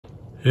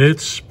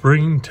It's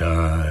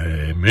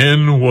springtime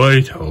in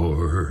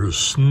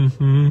Whitehorse.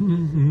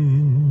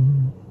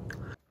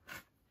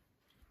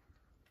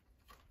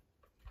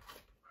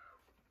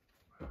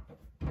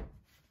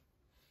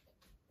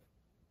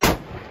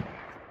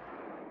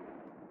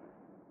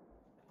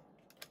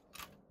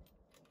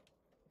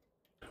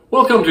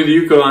 Welcome to the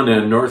Yukon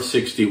and North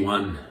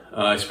 61.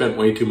 I spent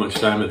way too much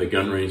time at the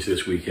gun range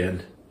this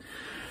weekend.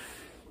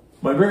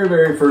 My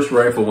very first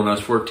rifle when I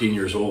was 14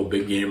 years old,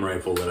 big game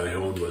rifle that I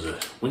owned, was a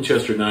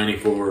Winchester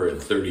 94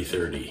 and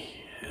 30-30.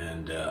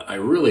 And I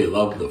really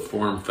loved the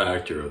form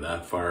factor of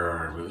that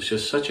firearm. It was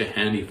just such a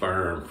handy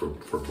firearm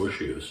for bush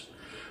use.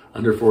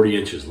 Under 40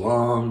 inches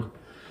long,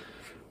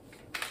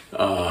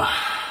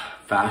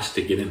 fast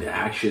to get into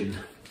action,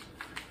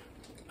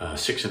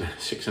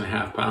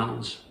 6.5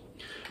 pounds.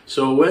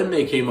 So when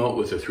they came out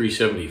with a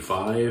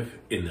 375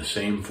 in the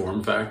same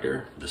form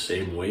factor, the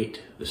same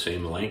weight, the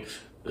same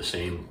length, the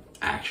same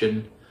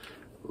action,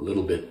 a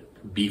little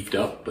bit beefed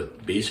up,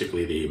 but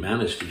basically they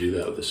managed to do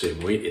that with the same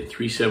weight in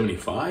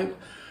 375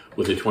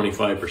 with a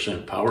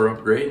 25% power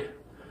upgrade,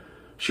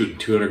 shooting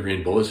 200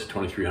 grain bullets at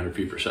 2,300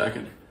 feet per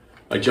second.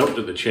 I jumped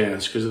at the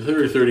chance because the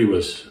 30-30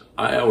 was,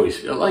 I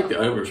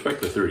respect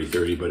the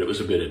 30-30, but it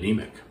was a bit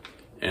anemic.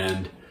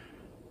 And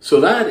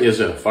so that is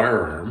a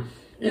firearm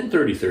in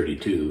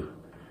 30-32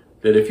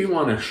 that if you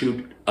want to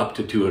shoot up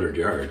to 200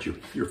 yards,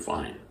 you're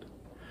fine.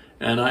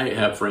 And I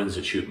have friends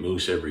that shoot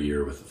moose every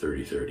year with the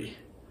 30-30.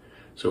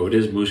 So it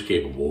is moose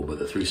capable, but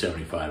the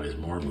 375 is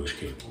more moose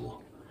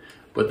capable.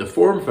 But the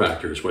form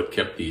factor is what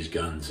kept these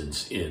guns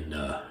in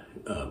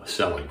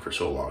selling for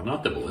so long,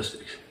 not the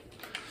ballistics.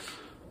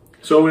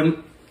 So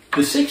in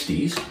the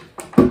 60s,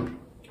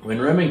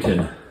 when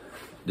Remington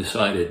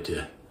decided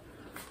to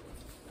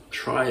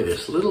try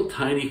this little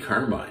tiny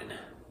carbine,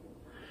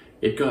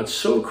 it got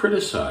so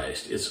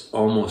criticized, it's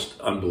almost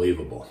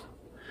unbelievable.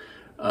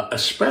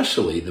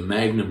 Especially the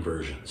Magnum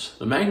versions.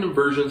 The Magnum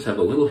versions have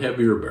a little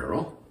heavier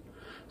barrel,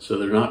 so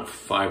they're not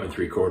 5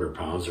 3/4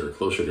 pounds, they're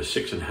closer to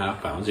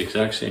 6.5 pounds, the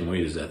exact same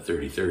weight as that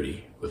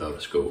 30-30 without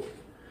a scope.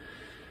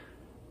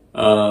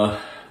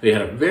 They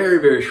had a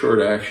very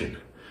short action.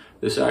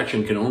 This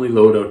action can only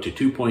load out to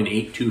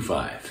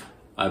 2.825.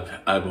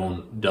 I've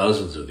owned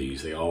dozens of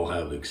these. They all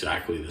have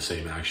exactly the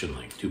same action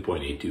length,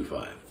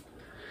 2.825.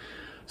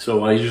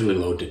 So I usually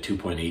load to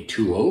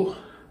 2.820.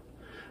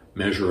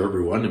 Measure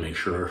every one to make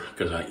sure,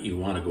 because you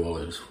want to go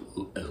as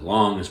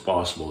long as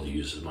possible to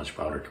use as much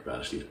powder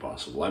capacity as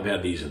possible. I've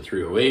had these in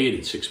 308,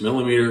 in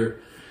 6mm,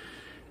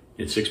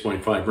 in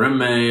 6.5 Rem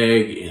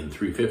Mag, in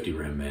 350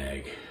 Rem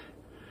Mag.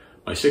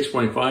 My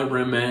 6.5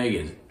 Rem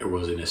Mag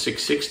was in a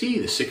 660.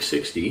 The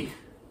 660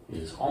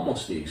 is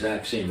almost the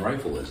exact same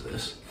rifle as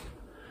this,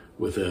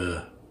 with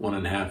a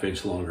 1.5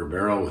 inch longer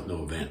barrel with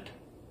no vent.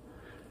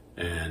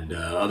 And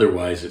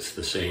otherwise it's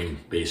the same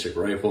basic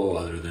rifle,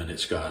 other than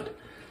it's got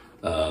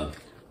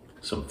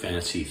some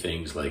fancy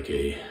things like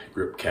a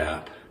grip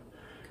cap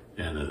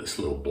and this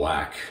little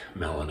black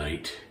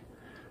melanite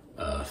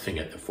thing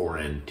at the fore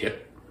end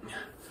tip,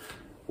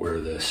 where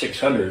the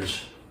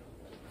 600s,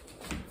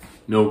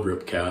 no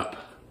grip cap,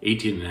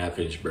 18.5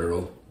 inch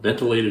barrel,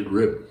 ventilated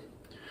rib.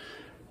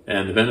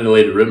 And the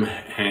ventilated rib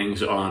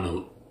hangs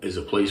on, is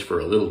a place for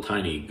a little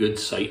tiny good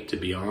sight to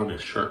be on, a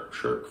shark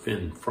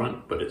fin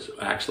front, but it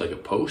acts like a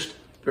post.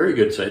 Very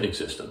good sighting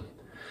system.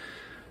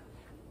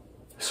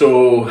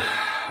 So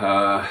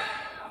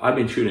I've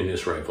been shooting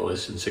this rifle.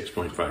 It's in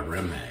 6.5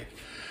 Rem Mag.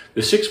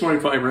 The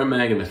 6.5 Rem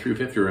Mag and the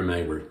 350 Rem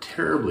Mag were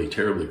terribly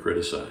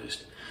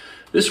criticized.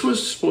 This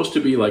was supposed to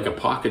be like a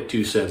pocket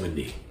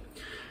 270.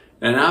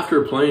 And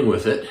after playing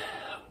with it,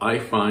 I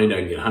find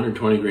I can get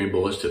 120 grain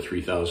bullets to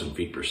 3,000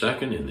 feet per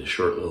second in this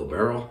short little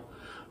barrel.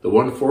 The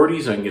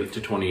 140s, I can get it to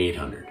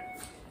 2,800.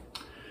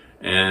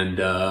 And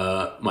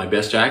my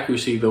best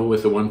accuracy though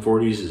with the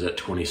 140s is at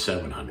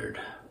 2,700.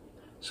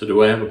 So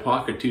do I have a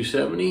pocket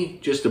 270?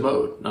 Just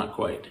about, not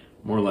quite.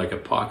 More like a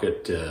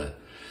pocket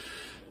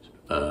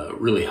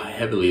really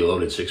heavily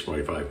loaded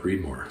 6.5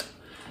 Creedmoor.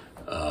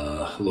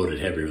 Loaded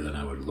heavier than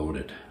I would load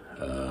it.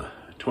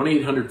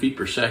 2,800 feet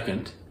per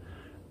second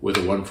with a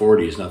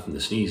 140 is nothing to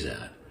sneeze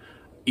at.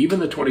 Even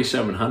the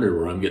 2,700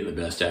 where I'm getting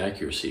the best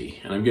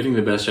accuracy, and I'm getting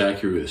the best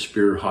accuracy with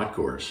Spear hot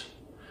cores.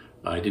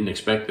 I didn't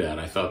expect that.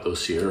 I thought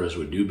those Sierras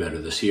would do better.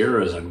 The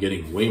Sierras, I'm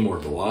getting way more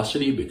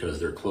velocity because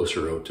they're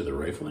closer out to the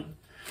rifling.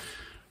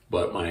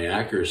 But my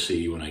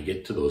accuracy when I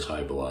get to those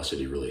high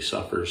velocity really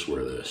suffers,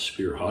 where the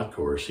Spear hot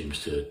core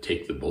seems to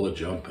take the bullet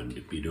jump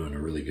and be doing a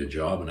really good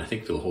job. And I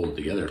think they'll hold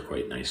together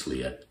quite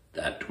nicely at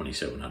that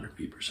 2,700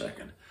 feet per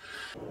second.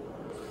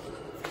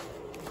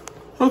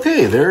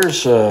 Okay,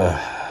 there's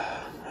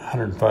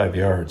 105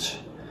 yards,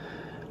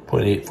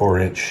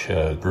 0.84 inch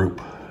group.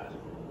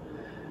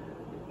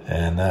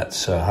 And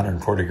that's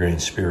 140 grain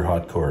Spear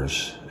hot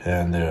cores.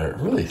 And the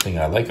really thing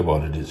I like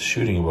about it is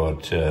shooting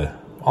about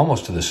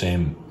almost to the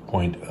same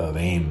point of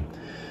aim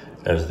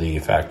as the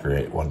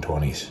factory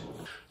 120s.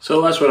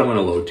 So that's what I'm going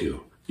to load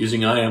to,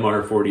 using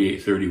IMR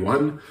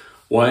 4831.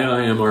 Why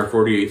IMR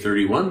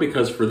 4831?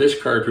 Because for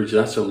this cartridge,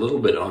 that's a little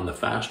bit on the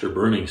faster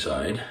burning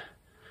side.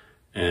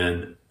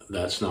 And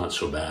that's not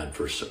so bad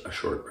for a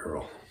short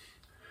barrel.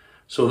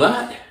 So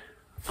that,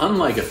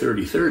 unlike a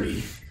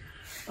 30-30,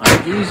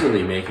 I'm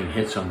easily making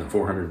hits on the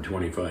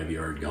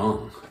 425-yard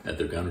gong at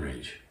the gun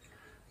range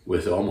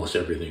with almost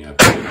everything I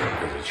put in it,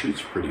 because it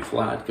shoots pretty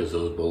flat because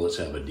those bullets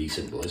have a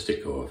decent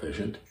ballistic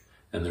coefficient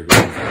and they're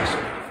going fast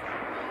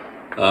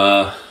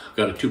enough.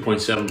 Got a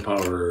 2.7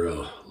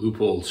 power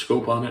loophole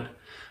scope on it.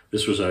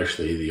 This was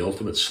actually the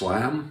ultimate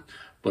slam,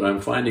 but I'm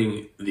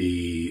finding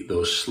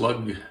those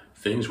slug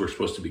things were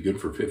supposed to be good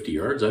for 50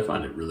 yards. I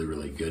find it really,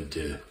 really good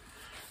to,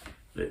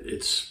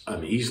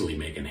 I'm easily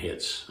making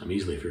hits. I'm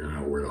easily figuring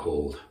out where to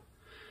hold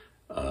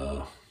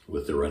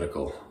with the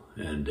reticle.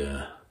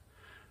 And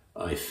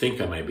I think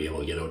I might be able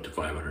to get out to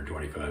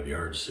 525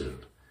 yards soon.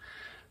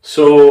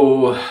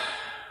 So,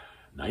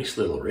 nice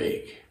little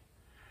rig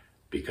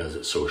because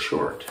it's so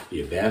short.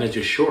 The advantage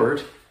is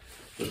short,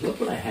 but look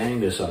when I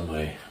hang this on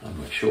my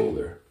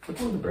shoulder. Look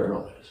where the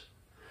barrel is.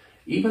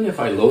 Even if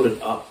I load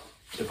it up,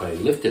 if I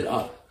lift it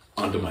up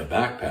onto my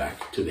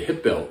backpack to the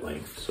hip belt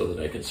length so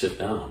that I can sit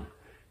down,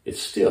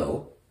 it's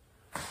still,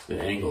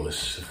 the angle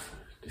is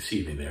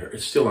deceiving there,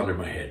 it's still under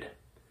my head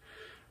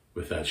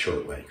with that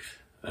short length.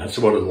 That's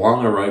about as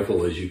long a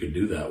rifle as you can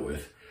do that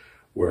with,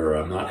 where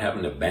I'm not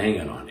having to bang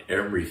it on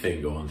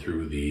everything going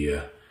through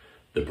the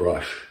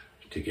brush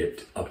to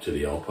get up to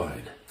the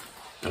alpine.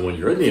 And when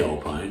you're in the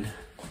alpine,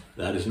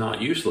 that is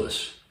not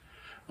useless.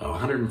 A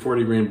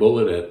 140 grain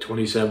bullet at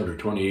 27 or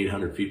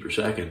 2800 feet per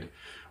second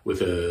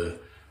with a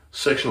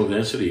sectional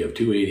density of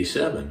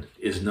 287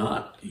 is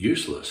not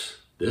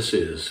useless. This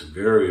is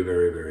very,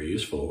 very, very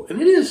useful.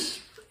 And it is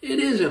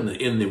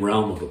in the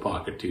realm of a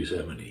pocket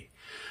 270.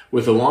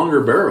 With a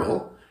longer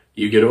barrel,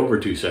 you get over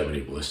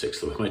 270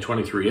 ballistics. So with my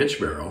 23-inch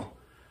barrel,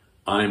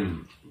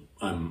 I'm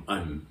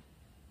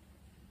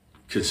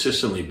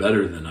consistently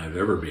better than I've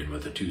ever been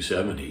with a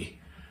 270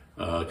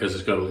 because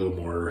it's got a little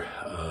more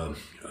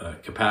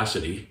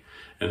capacity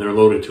and they're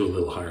loaded to a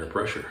little higher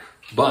pressure.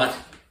 But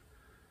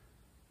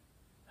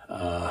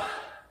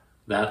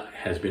that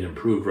has been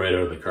improved right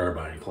out of the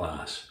carbine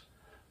class.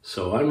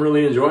 So I'm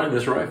really enjoying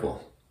this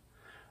rifle.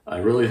 I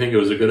really think it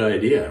was a good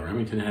idea.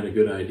 Remington had a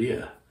good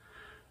idea.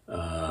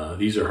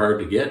 These are hard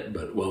to get,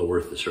 but well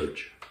worth the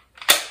search.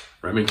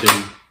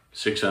 Remington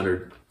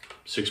 600,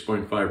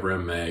 6.5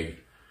 Rem Mag,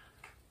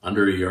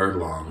 under a yard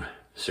long,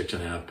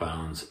 6.5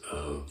 pounds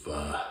of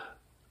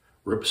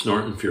rip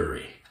snorting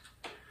fury.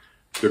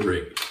 Good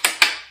rig.